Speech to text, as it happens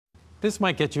This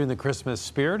might get you in the Christmas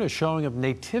spirit, a showing of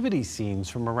nativity scenes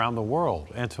from around the world.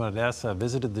 Antoinette Essa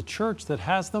visited the church that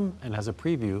has them and has a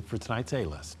preview for tonight's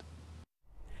A-List.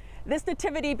 This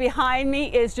nativity behind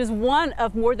me is just one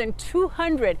of more than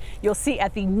 200 you'll see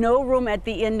at the No Room at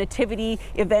the Inn nativity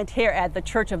event here at the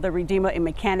Church of the Redeemer in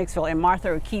Mechanicsville. And Martha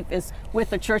O'Keefe is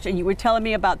with the church, and you were telling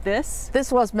me about this?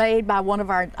 This was made by one of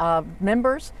our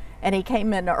members, and he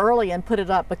came in early and put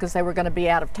it up because they were going to be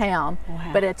out of town.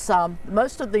 Wow. But it's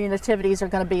most of the nativities are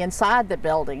going to be inside the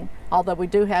building, although we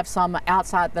do have some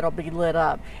outside that'll be lit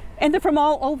up. And they're from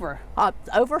all over.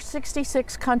 Over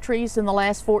 66 countries in the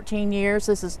last 14 years.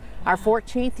 This is our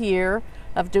 14th year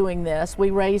of doing this.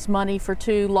 We raise money for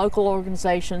 2 local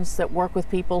organizations that work with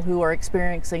people who are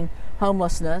experiencing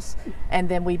homelessness, and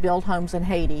then we build homes in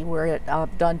Haiti. We're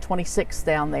at done 26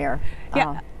 down there.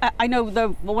 Yeah, I know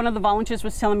one of the volunteers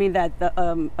was telling me that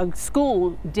a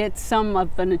school did some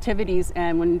of the nativities,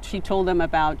 and when she told them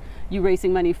about you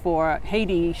raising money for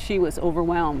Haiti, she was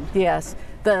overwhelmed. Yes,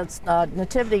 the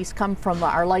nativities come from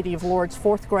Our Lady of Lourdes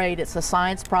 4th grade. It's a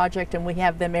science project, and we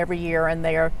have them every year, and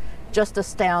they are just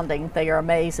astounding. They are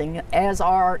amazing, as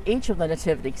are each of the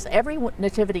nativities. Every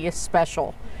nativity is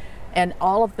special, and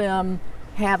all of them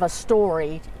have a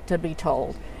story to be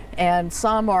told. And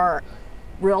some are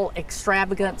real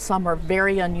extravagant, some are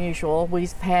very unusual.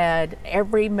 We've had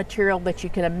every material that you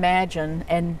can imagine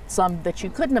and some that you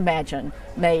couldn't imagine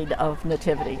made of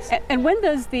nativities. And when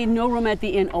does the No Room at the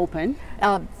Inn open?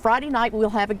 Friday night we'll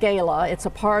have a gala. It's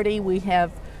a party. We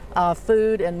have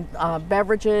food and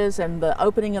beverages and the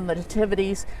opening of the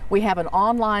nativities. We have an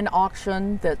online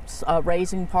auction that's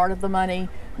raising part of the money.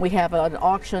 We have an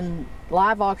auction,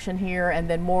 live auction here, and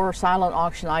then more silent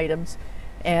auction items.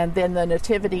 And then the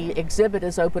nativity exhibit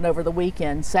is open over the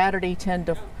weekend, Saturday 10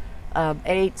 to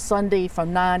 8, Sunday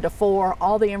from 9 to 4.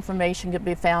 All the information can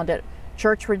be found at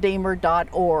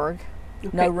churchredeemer.org.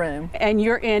 Okay. No Room. And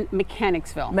you're in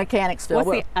Mechanicsville. Mechanicsville.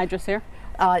 What's the address here?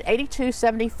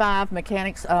 8275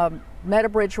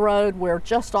 Meadowbridge Road. We're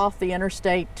just off the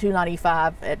Interstate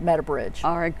 295 at Meadowbridge.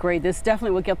 All right, great. This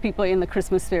definitely will get people in the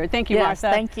Christmas spirit. Thank you, yes,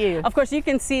 Martha. Thank you. Of course, you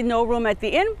can see No Room at the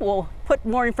Inn. We'll put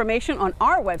more information on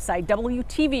our website,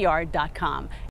 WTVR.com.